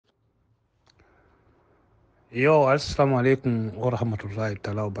Yo, assalamu alaikum wa rahmatullahi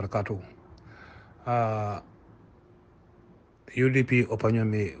ta'ala wa barakatuh. Uh, UDP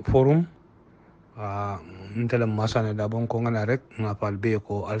Opanyami Forum. Ntele masane da bon ko ngana rek nga pal be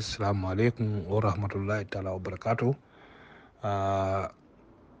ko assalamu alaikum wa rahmatullahi ta'ala wa barakatuh.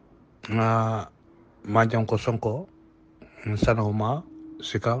 Nga majang ko sonko sanoma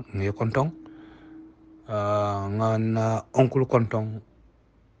sika ngi kontong. Nga na onkul kontong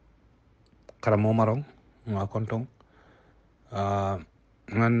karamo marong nga kontong.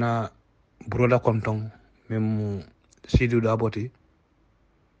 Nga na broda kontong memu sidu daboti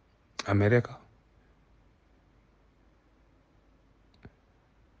America.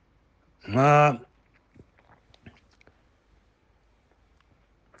 Nga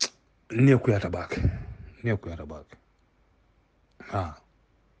niyo kuyata bak. Nka niyo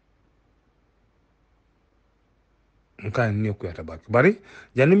kuyata bak. Bari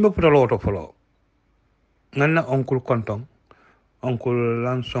janim be putalo auto follow. Ngana onkul kontong onkul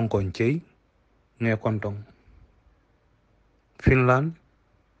lan sonkon chey nge kontong Finland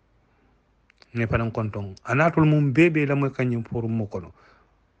nge panan kontong anatul mum bebe la moy kanyum pour mo kono.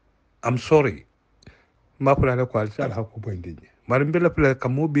 I'm sorry ma pula la ko al sal hakku bondi bari mbela pula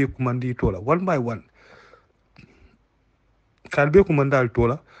kamo be kumandi tola one by one kalbe kumandal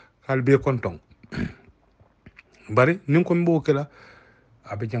tola kalbe kontong bari nin ko mbo kala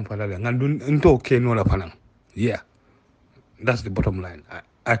abe jam fala la ngandun nto keno la fanan. Yeah, that's the bottom line.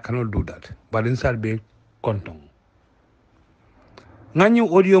 I cannot do that. But inside be kontong. Ngani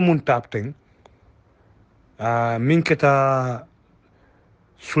audio mun tapting. Min keta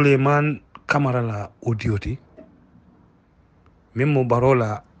Sulayman Camara la audio ti. Min mo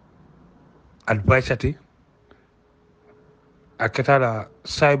barola advice ti. Aketa la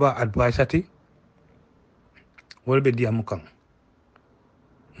cyber advice ti. Wolbe diamukang.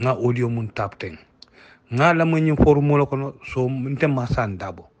 Nga audio mun tapting. Nga la mwenye formula kono so nte masan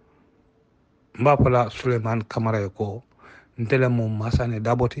dabo. Mba pala Sulayman Camara yako ntele mo masane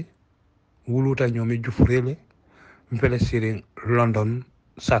daboti wuluta nyomi jufurele mpele sirin London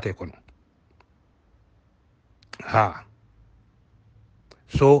sate kono.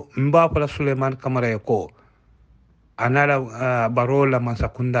 So mba pala Sulayman Camara yako anala barola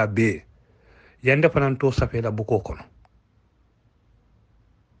mansakunda be yande fananto safela buko kono.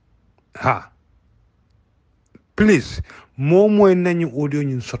 Please, mo nanyi audio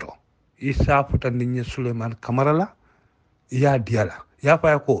nyin soto. Isa futandi nye Sulayman Camara la ya diala. Ya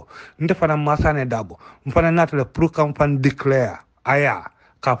pa ko nte fana masane dabo. Mfana natale pour campagne declare aya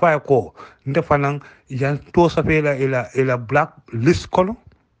ka pa ko nte fana yan to safela ila black list kono.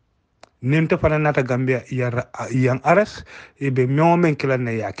 Nte fana nata Gambia yang arrest be men kila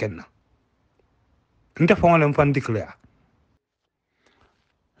ne ya kenna. Nte fana mfan declare.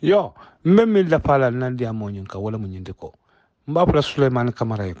 Yo, mbemi la pala nandi ya monyinka wala mnyinde ko. Mbapula Sulayman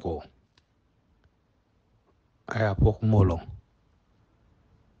Camara ko. Aya pok molong.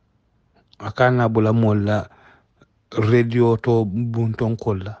 Akana bula mola radio to bunton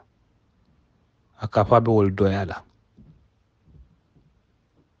kola. Akapabe wol doyala.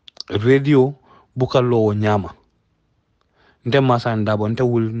 Radio buka lo nyama. Nte masandabo nte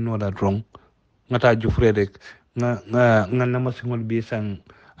wul no da drong. Ngata jufredek nga nama singol bisang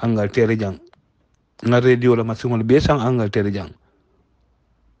angal 𝒕𝒉𝒂𝒏 nga radio la masingol besang angal 𝒕𝒉𝒂𝒏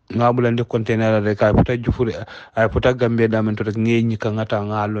nga bulande container rek ay puta jufure ay puta Gambia damen to rek ngeñi ka ngata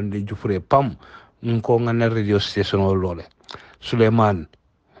nga londe jufure pam ko nga na radio station lole. Sulayman,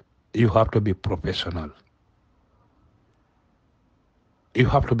 you have to be professional.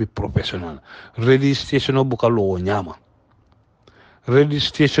 Radio station bukalo nyama. Radio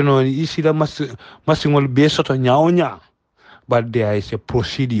station isi la masingol besoto nyaonya. But there is a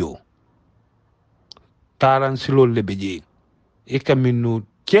procedure. Taran silo lebeje. Eka minu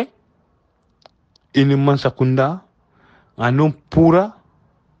ke ini mansakunda anum pura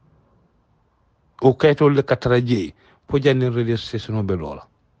o kaito le kataraje po jani radio station belola.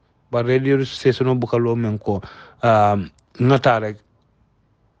 But radio station bukalo men ko ngatare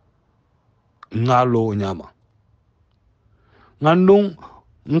ngalo nyama. Ngandung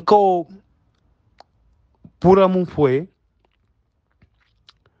nko pura mun foe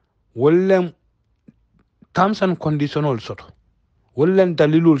wollen terms and conditional soto wollen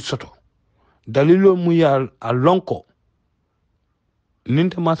dalilul soto dalilul mu ya alonko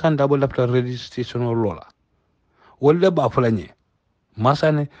ninte masan dabo lapta registration lola wolle ba fulanye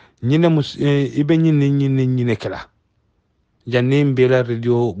masane nyine mus ibe nyine kala janne mbela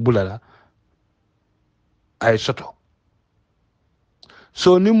radio bulala ay soto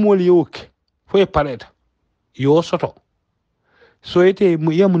so ni mol yoke fo pareta yo soto so ite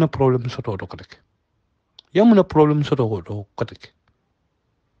mu yamuna problem soto to ko rek yamuna problem soto ko to kotake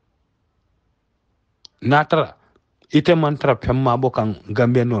natara ite mantra pemma bokan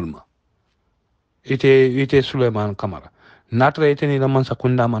Gambia nolma ite Sulayman Camara natara ite ni la mansa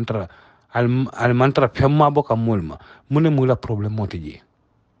kunda mantra al mantra pemma bokan mulma mune mula problem motiji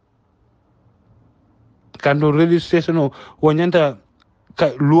kando registration o wonyanta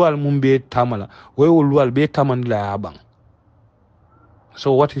lual mumbe tamala wo lual be taman la abang.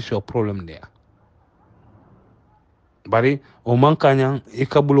 So what is your problem there? Bari o mankanya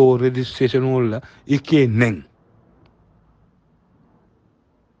ikabulo registration wala ike neng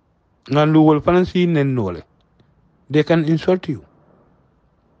ngandu wol fanansi nen nole they can insult you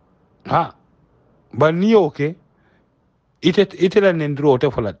ha but ni okay ite la nen dro te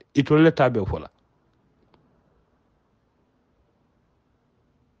fola itole tabe fola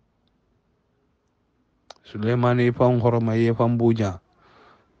Sulayman ifam horoma ifam buja.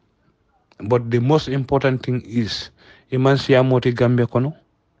 But the most important thing is iman siya moti Gambia kono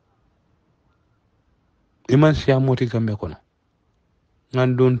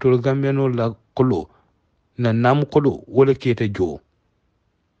ngandon tol Gambia no la kolo na nam kolo wala kete jo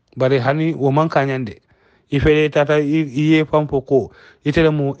bare hani wo man kanyande ifele tata iye pampo ko itele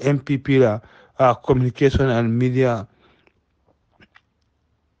mu MPP la communication and media.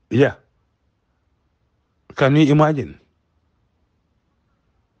 Yeah, can you imagine?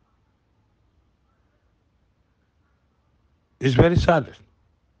 It's very sad.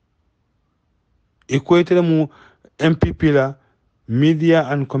 Itele mu MPP la media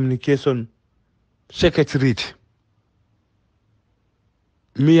and communication secretary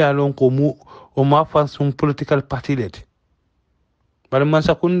mi ya lon ko mu o ma fan political party let bare man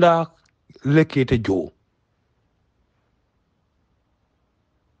sakunda lekete jo.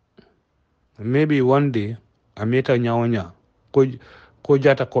 Maybe one day ameta nyawanya ko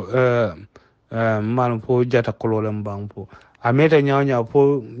jata ko man po jata kololem bang po ameta nyawanya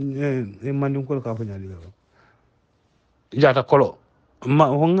po mandum ko ka fanya liga jata kolo ma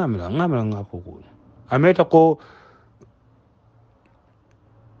ho ngamela ngapo ko ameta ko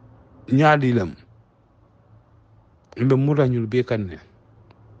nyaadi lam mbe mura nyul be kanne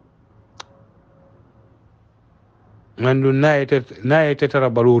ngandu naete tara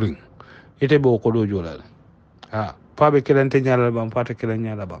baluring ite bo ko do jolal pabe kelante nyala bang pata kelan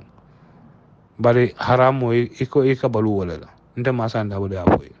nyala bang bari haramo ika balu wala la nte masanda bude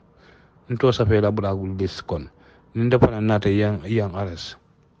afoy nto sa fe la bragul dis kon nde pana nata yang ares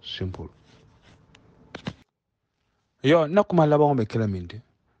simple yo nakuma la bang be kelaminde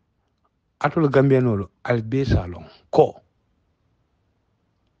atul Gambianolo albe salon ko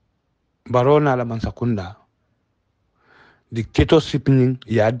barona la man sakunda 𝒕𝒉𝒊𝒏 ning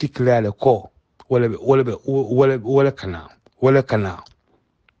ya declare ko wala kana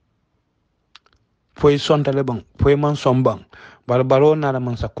foi sontale bang foi man sombang barona la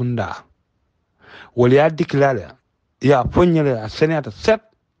man sakunda wala ya declare ya fonyele a senata set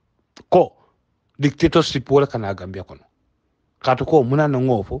ko 𝒕𝒉𝒊𝒏 wala kana Gambia kono kato ko muna na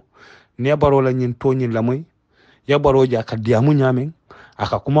ngofo ne barola nyin tonyi lamoy ya baroja aka diamu nyamen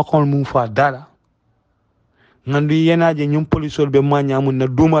aka kuma kon mu fa dala ngandu yenaje nyum polisol be ma nyamun na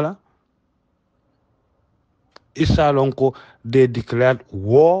dumala isalon ko they declared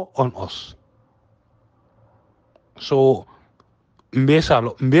war on us. So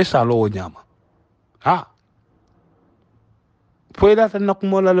mbesalo o nyama foi data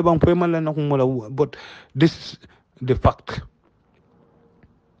nakumola le bang foi mala nakumola but this is the fact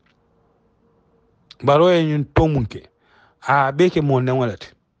baro e ñun tomunke beke mo newalati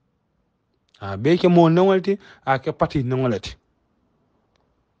beke mo newalati ke pati newalati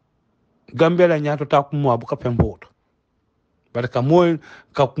Gambia la ñaato ta ko mo abuka pemboto bare ka mol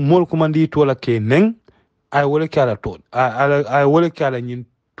ko mandi tola ke neng ay wala kala to ay wala kala ñin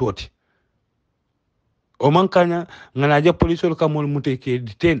toti o man kanya ngana ja police ka mol mute ke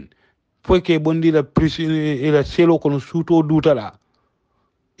diten fo ke bondi la prison ila selo kono suto dutala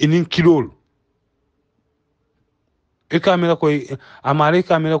inin kilol kamera koy amare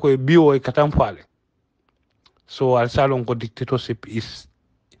kamera koy biwo katam fale. So al salon ko dictatorship is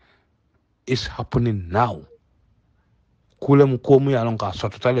happening now. Kulem komu yalon ka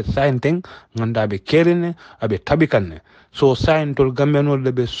sototale sainteng nganda be kerene abe tabikanne. So saint tol Gambiano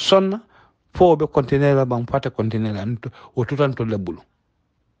le be sonna fo be container bang pata container o tutan to lebulu.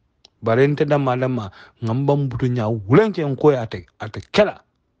 Barente da malama ngambam butu nya wulenke nkoy ate kela.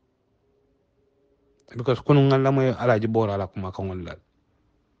 Because kunu ngalla moy alaji bora la kuma kangol lal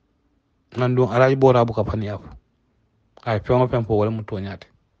ngandu alaji bora bu ka fani afu ay fengo fenpo wala mu toñate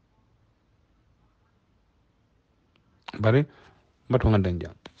bari batu ngandan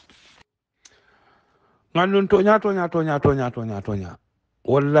jam ngandun tonya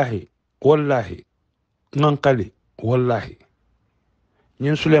wallahi ngankali wallahi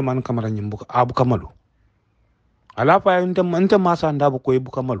nyin Sulayman Camara nyin buka abu kamalu ala fa inte masa ndabu ko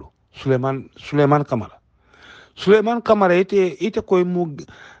buka malu Sulayman Camara ite ko mu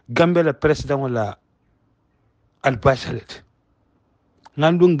Gambia president wala albasalet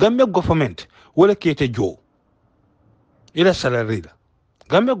ngandun Gambia government wala kete jo ila salary la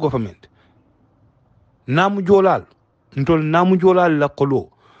Gambia government namu jolal ntol namu jolal la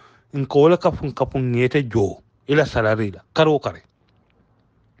kolo nko wala kapun ngete jo ila salary la karo kare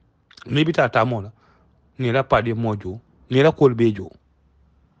ni bita tamona ni la padi mojo ni la kolbejo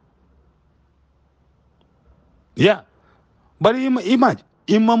ya bari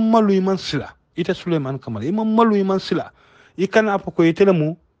imam malu iman sila ita Sulayman Camara imam malu iman sila ikana apako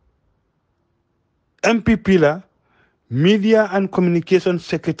itelemu MPP la Media and Communication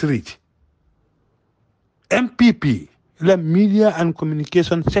Secretary MPP la Media and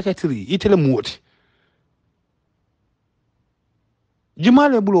Communication Secretary itelemu woti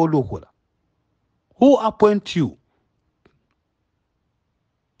jimale bulo lokola who appoint you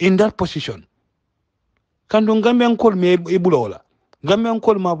in that position kandun Gambian call me ibulola Gambian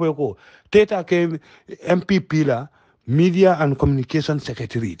call ma boy ko teta ke MPP la Media and Communication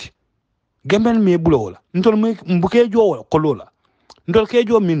Secretary Gambian me bulola ntol me mbuke jo kolola ndol ke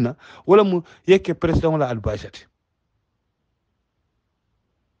jo minna wala mu yeke president wala advisor.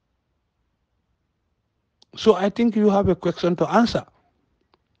 So I think you have a question to answer.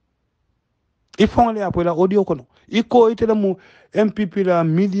 If only apola audio kono iko itela mu MPP la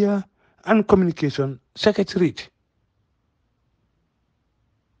Media and Communication Secretary.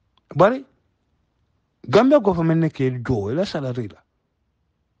 Bari Gambia government ne ke jo ela salary la.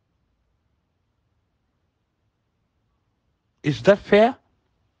 Is that fair?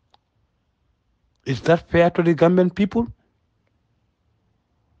 Is that fair to the Gambian people?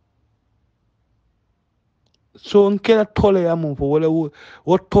 So nkela tole ya mumfo wala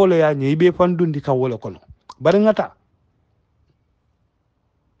wo tole ya nye ibe fandundi ka wala kono. Bari ngata.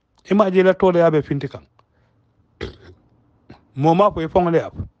 Imagine la tole ya be finti kan. Moma po ifong le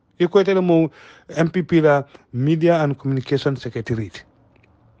ap. Iko itele mo MPP la Media and Communication Secretary.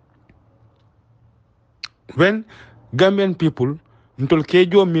 When Gambian people ntol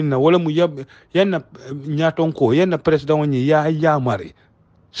kejo minna wala mu yanna nyaton ko yanna president woni ya mari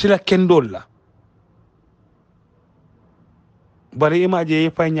sila kendol la bari imaje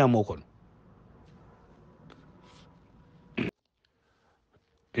fa nyamo kon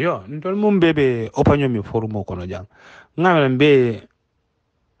yo ntol mum bebe opanyo mi forumo kono jang ngam be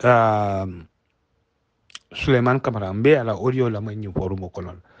Sulayman Camara be ala audio la ma nyu forumo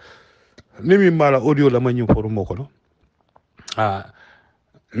kono nimi mala audio la ma nyu forumo kono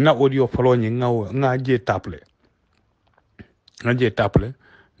na audio follow ni nga je taple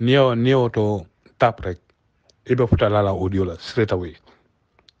niyo to tap rek ibe futa la audio la straight away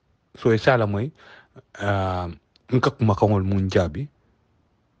so isala moy nka kuma kangol mun jabi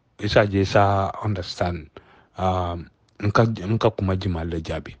isa je sa understand nka kuma jimal le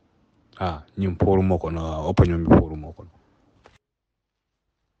jabi nyim forum ko no opinion mi forum ko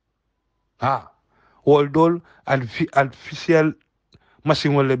wol dol official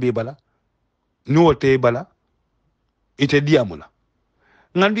machine wala be bala nuwote bala ite diamula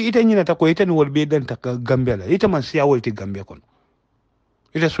ngandi ite nyina ta ko ite ni wol be den ta Gambia la ite man siya wolti Gambia kon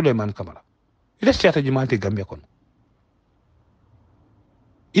ite Sulayman Camara ite siata jimati Gambia kon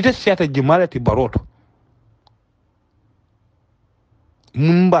ite siata jimalati baroto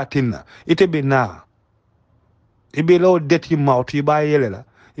mumba tinna ite be na ibe law deti mawti ba yelela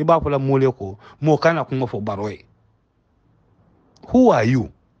iba pula mole ko mo kana ko ngofo baroy. Who are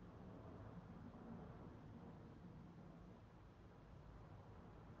you?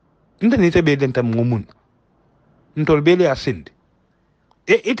 Ndani ite be den tam ngomun ntol bele asindi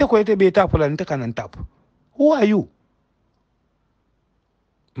ite ko ite be tapula nte kanan tap. Who are you?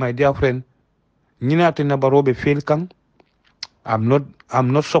 My dear friend, nyina te na barobe fail kan. I'm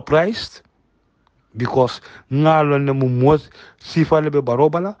not surprised because ngalo ne mu mo sifa lebe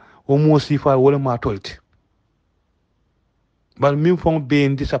barobala o mo sifa wala ma tolti. Bal min fon be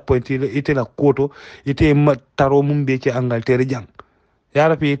disappointed ite la koto ite taro mum be ci Angleterre jang.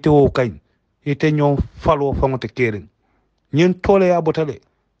 Yara fi ite o kany ite ñoo falo fangote kering ñen tole ya botale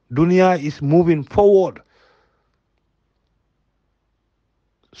dunia is moving forward.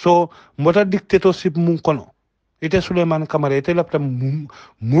 So mbota dictatorship mun kono ite Sulayman Camara ite lapta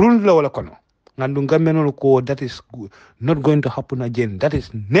murun la wala kono ngandu ngamenol ko that is not going to happen again. That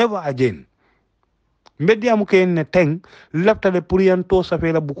is never again. Media mu ken ne teng lapta le purianto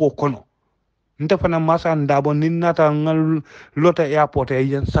safela buko kono nte fana masa ndabo nin nata ngal lota airport e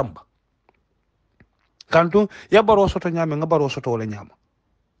yen samba kantu ya baro soto nyame nga baro soto wala nyama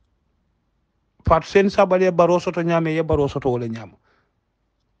fat sen sabale ya baro soto nyame ya baro soto wala nyama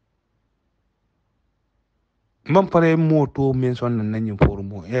man pare moto men son nanyu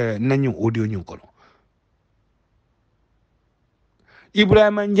forumo nanyu audio nyun kono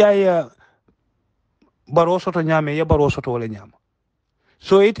Ibrahima Ndiaye baro soto nyame ya baro soto wala nyama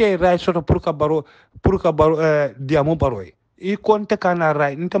so ite right soto pour ka baro diamo baro e konte kana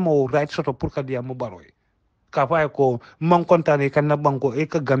right nte mo right soto pour ka diamo baro ka fa ko man kontane kan na banko e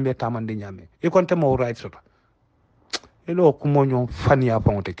ka Gambia tamande nyame e konte mo right soto elo kumo nyon fani ya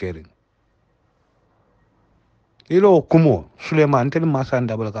ponte kering elo kumo Sulayman tel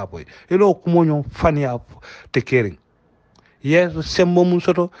masanda bala ka boy elo kumo nyon fani ya te kering yes sembo mun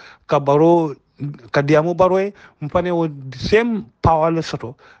soto ka baro ka diamo baro e mpane o sem power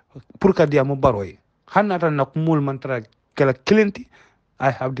soto pour ka diamo baro e hanata na kumul mantra kala clienti I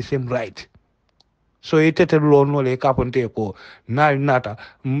have the same right so itete lo no le kaponte ko nal nata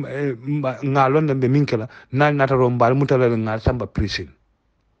ngalon be minkela nal nata ro mbal mutala ngal samba prison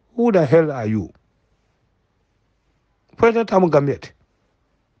who the hell are you fayta tam gambet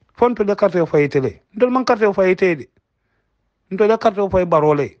fonto de carte faytele ndol man carte faytede ndol de carte fay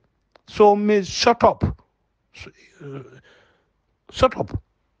barole so me shut up shut up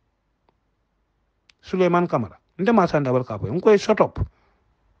Sulayman Camara nde ma sanda bal kapo ngoy shut up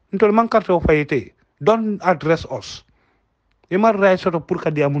ndol man carte fayte don't address us imar ray shut up pour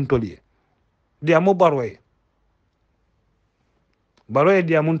ka diamun tolier diamo baroy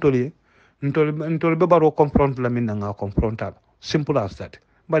diamun tolier ntol be baro confront la min nga confrontal simple as that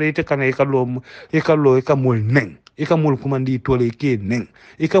bari ite kana e ka mol neng e ka mol kumandi tole ke neng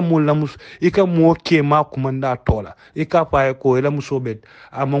e ka mol la mus e ka mo ke ma kumanda tola e ka fa ko la musobet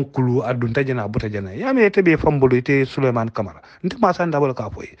amon kulu adun tajana buta jana ya me ite be fambolo ite Sulayman Camara nte ma sanda bal ka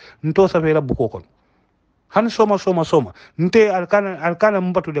foy nto sa fe la buko kon han soma nte alkana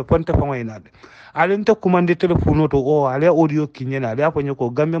mbatu de ponte fango inade ale nte kumandi telefono to o ale audio kinyena ale aponye ko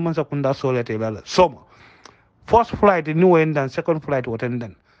Gambia man sakunda solete lala soma first flight ni wendan second flight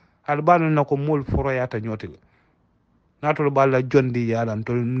wotendan albano nako mol foro yata nyotile natol balla jondi yala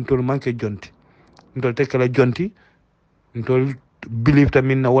ntol manke jonti ntol tekela jonti ntol believe ta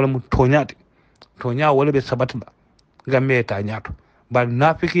minna wala mu tonya wala be sabatba Gambia ta nyato bal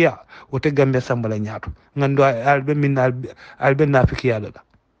nafikiya wote Gambia sambala nyato ngando albe minna albe nafikiya la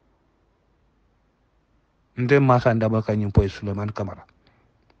nde masanda ba kanyum poy Sulayman Camara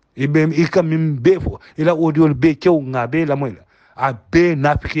ibe ikam min befo ila audio be kew nga be la moy a be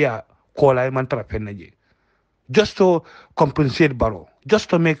nafikiya ko la man tra fenaje just to compensate Baro just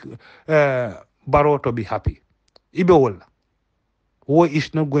to make Baro to be happy ibe wala war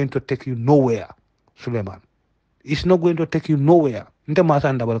is not going to take you nowhere Sulayman it's not going to take you nowhere nte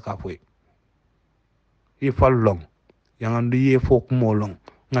masanda bal ka foy ifal long yangandu ye fok mo long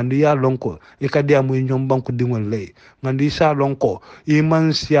ngandi ya lonko e kadi amu nyom banku dingol lay ngandi sa lonko e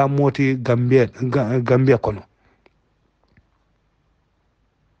man sia moti Gambia kono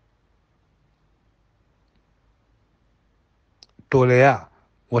toleya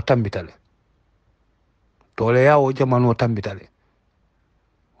o tambitale toleya o jaman o tambitale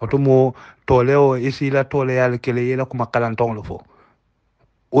otumo toleo isila toleya le kele yela kuma kalantong lo fo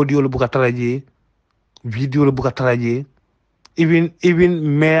audio lo buka taraje video lo buka taraje even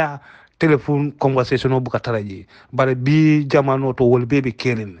mere telephone conversation buka taraje bare bi jamano to wol bebe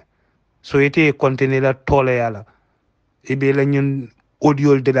keren so ite container la tole yala ibe la ñun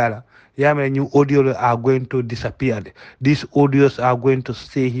audio de la yame ñu audio are going to disappear these audios are going to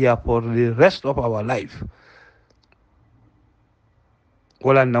stay here for the rest of our life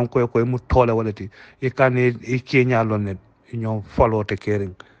wala nan koy mu tole wala ti e kane e kenya lonne ñoo follow te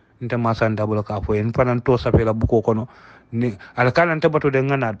kering nte masanda bula ka fo en fanan to safela buko kono ni al kanante bato de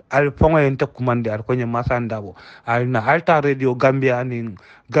ngana al fongo en te kumande al ko nyama sandabo al na alta radio Gambia ni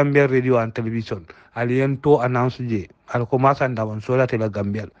Gambia radio and television al yen to announce je al ko masandabo so la tele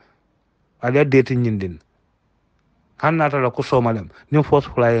Gambia al ya deti nyindin hanata la ko somalem ni first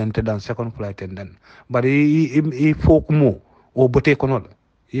flight en te dan second flight en dan bari i fo ko mo o bote kono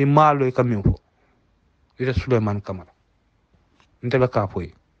i malo e kamin fo ite Sulayman Camara ntela ka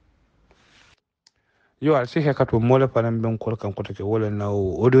foy yo al si hekato mole panan ben kol kan kotake wala na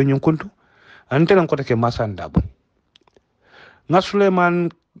o do nyun kuntu antelen kotake masandabo nga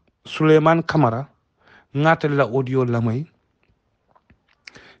Sulayman Camara ngatel la audio lamay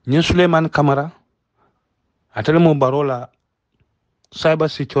nyin Sulayman Camara atele mo barola cyber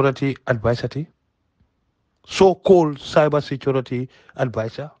security advisor so-called cyber security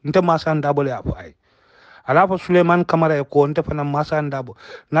advisor nte masandabo le afai alafa Sulayman Camara ko nte fana masandabo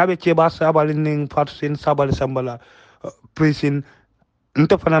nabe cheba sabali ning partsin sabali sambala prison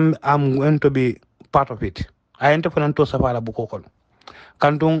nte fana am going to be part of it I nte fana to safara buko kono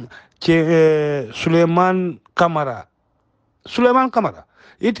kantung Sulayman Camara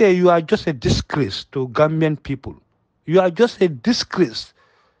you are just a disgrace to Gambian people. You are just a disgrace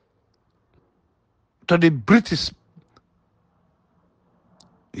to the British.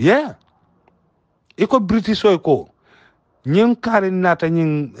 Yeah. Iko British o iko. Nyeng karin nata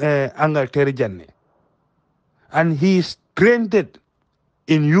nyeng Angleterre janne. And he is stranded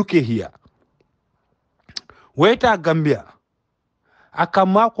in UK here. Weta Gambia.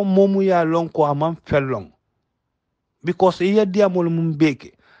 Akamako momu ya long ko amam fellong. Because iya dia mol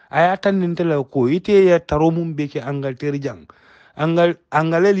mumbeke. Ayatan nintela ko ite ya taro mumbeke Angleterre jang.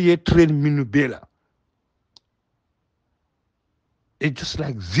 Angaleli ye train minu bela. It's just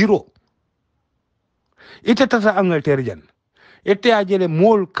like zero. Ite tata Angleterre jan. Ite ajele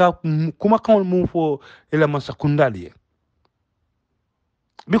mol ka kuma kan mu fo ela masakundali.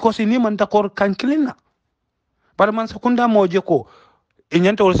 Because ini man takor kankilina. Bar man sakunda moje ko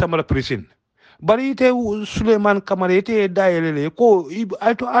inyanta wala samala prison. Bari ite Sulayman Camara ite daelele ko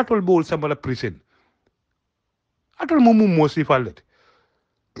atol bol samala prison. Atol mumu mosi fallet.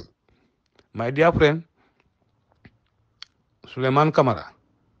 My dear friend, Sulayman Camara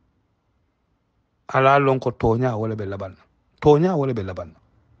ala lon ko tonya wala be laban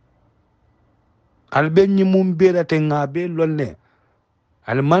albe nyi mum bela te ngabe lonne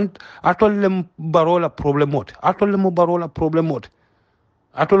alman atol lem barola problemot atol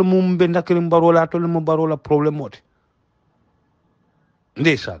mum be ndakrim barola atol mu barola problemot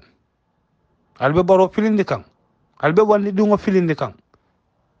ndesan albe baro filindi kan albe wandi dungo filindi kan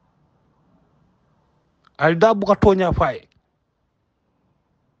alda buka tonya fay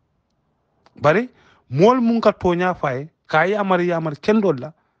bari mol mun ka tonya fay kay amar kendo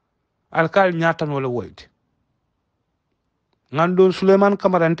la alkal nyatan wala woyde ngandon Sulayman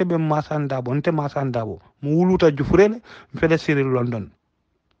Camara nte be masandabo mu wuluta jufurele fele siri London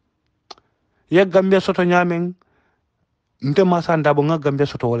ya Gambia soto nyamen nte masandabo nga Gambia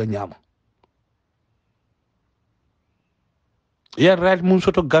soto wala nyama ya right mun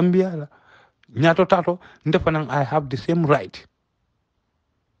soto Gambia la nyato tato nte fanan I have the same right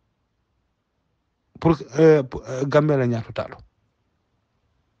pour Gambia la nyato tato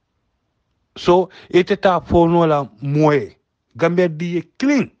so ite ta fono la moye Gambia di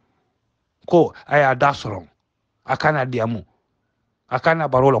clean ko aya dasron akana diamu akana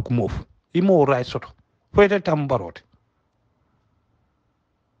barola kumofu imo right soto fo ite tam barote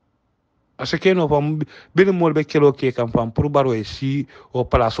asekeno fam bin molbe kelo ke kam fam pour baro e si o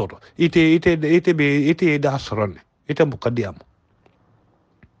place soto ite dasron ite buka diamu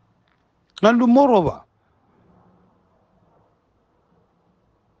nandu morova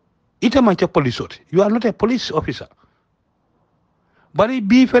ite manche police you are not a police officer bari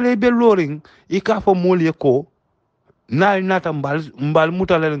bi fele be loring ika fo molye ko nata mbal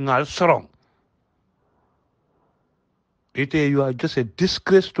mutalel ngal strong ite you are just a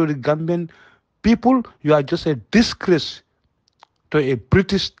disgrace to the Gambian people, you are just a disgrace to a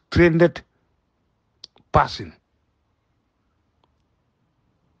British trained person.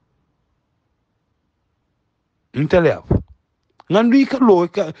 Intelev ngandu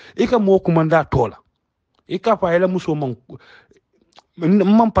ika mo kumanda tola ika fa ela muso man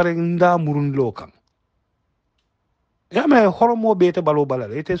pare nda murun lokan ya me horomo be te balo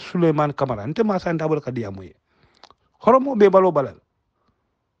balal ite Sulayman Camara nte ma sanda bal kadiya moye horomo be balo balal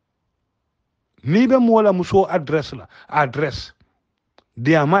ni be mola muso address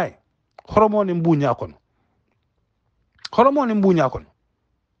dia mai horomo ni mbunya kono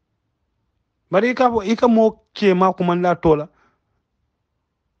bari ika mo kema kumanda tola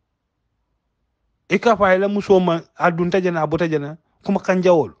ika fa ela muso ma adunta jana abota jana kuma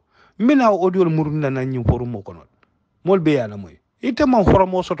kanjawol mina audio murunda na nyi forumo kono mol be yana moy ite man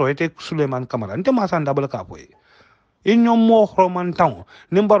horomo soto ite Sulayman Camara nte ma sanda bal ka foy inyom mo horoman taw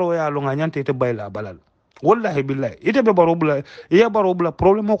ni baro ya lo nga nyante ite bayla balal wallahi billahi ite be baro bula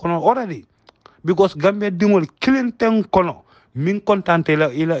problem kono already because Gambia dingol kilenten kono min kontante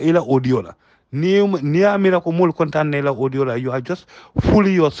ila audio la ni amira ko mol kontante la audio la you are just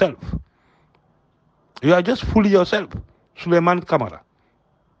fooling yourself Sulayman Camara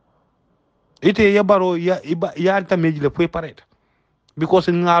ite yabaro ya ta meji le foi pareta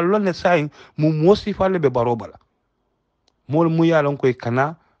because ngalo ne sai mu mosi fale be baro bala mol mu yalon koy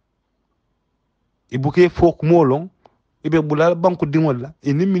kana ibuke fok molon ibe bulal banku dingol la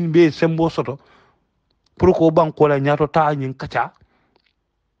ini min be sembo soto pour ko banko la nyato ta nyin kacha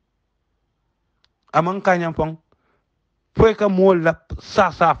aman kanyam fong foi ka mo la sa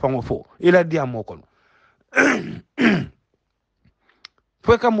fango fo ila dia mo kon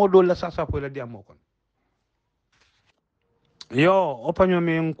foi ka mo do la sa fo ila dia mo kon yo opanyo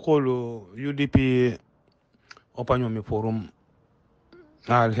mi kolo UDP opanyo mi forum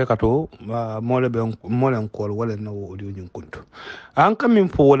al hekato mole be mole kol wala no audio nyin kuntu an kam min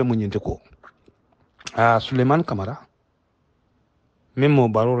fo wala munyinte ko Sulayman Camara min mo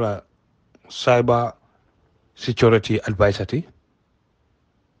barora cyber security advisor ti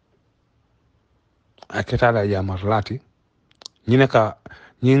aketala ya marlati ñine ka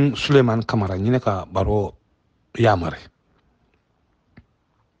ñin Sulayman Camara ñine ka baro yamare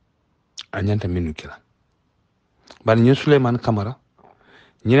a ñanta minu kila bari ñin Sulayman Camara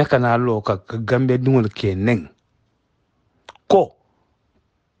ñine ka na lo ka gambe dingol ke neng ko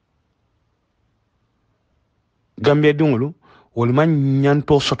gambe dingolu wol man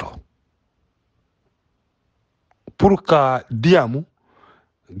ñanto soto pour ka diamu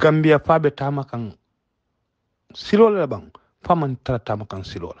gambia fabe tama kan silola bang faman tama kan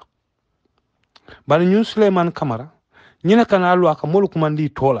silola bari ñin Sulayman Camara ñine ka na lo aka molu kumandi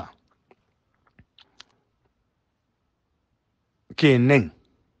tola ke neng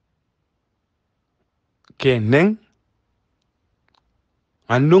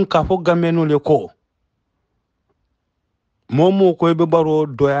andun ka fo gambe no le ko momo ko be baro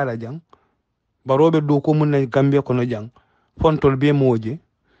doyala jang baro be do ko mun na gambe ko no jang fontol be moje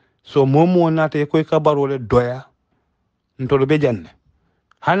so momo nata ko ka baro le doya ntol be janne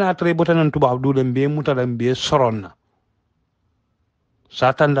hana tre botanan tuba abdule be mutala be soronna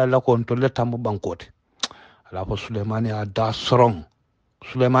satanda la ko ntol le tambo bankote ala ko Sulayman ya da sorong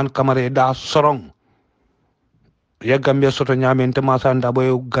Sulayman Camara da sorong ya Gambia soto nyama ente masanda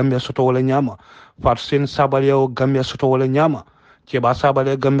boy Gambia soto wala nyama Farsin Sabal yo Gambia soto wala nyama Keba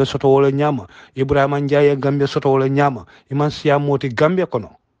Sabal Gambia soto wala nyama Ibrahima Ndiaye Gambia soto wala nyama Iman Siya Moti Gambia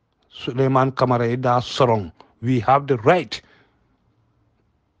kono Sulayman Camara da sorong we have the right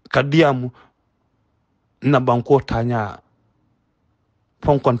kadiamu na banko tanya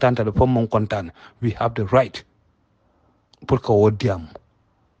fon kontanta de fon mon kontane we have the right pour que wodiam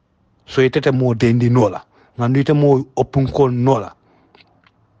so itete mo dendi nola ngandu ite mo open call nola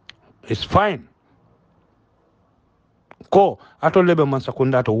it's fine ko ato lebe man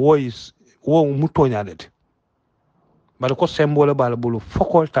sakunda to wo mutonya det bal ko sembole bal bulu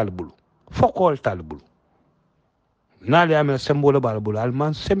fokol tal bulu nali amel sembole bal bulu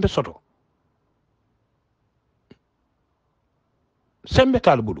alman sembe soto sembe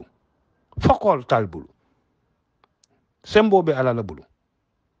tal bulu fokol tal bulu sembo be ala la bulu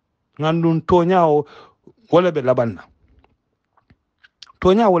ngandun tonya wala be labanna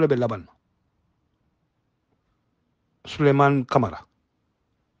Sulayman Camara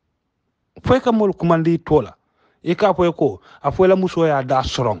foi ka mol kumandi tola e ka foi ko a foi la muso ya da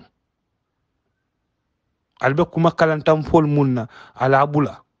sorong albe kuma kalantam fol munna ala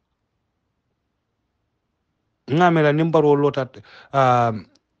bula ngamela nimbaro lotat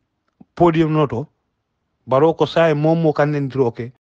podium noto baro ko sai momo kanen droke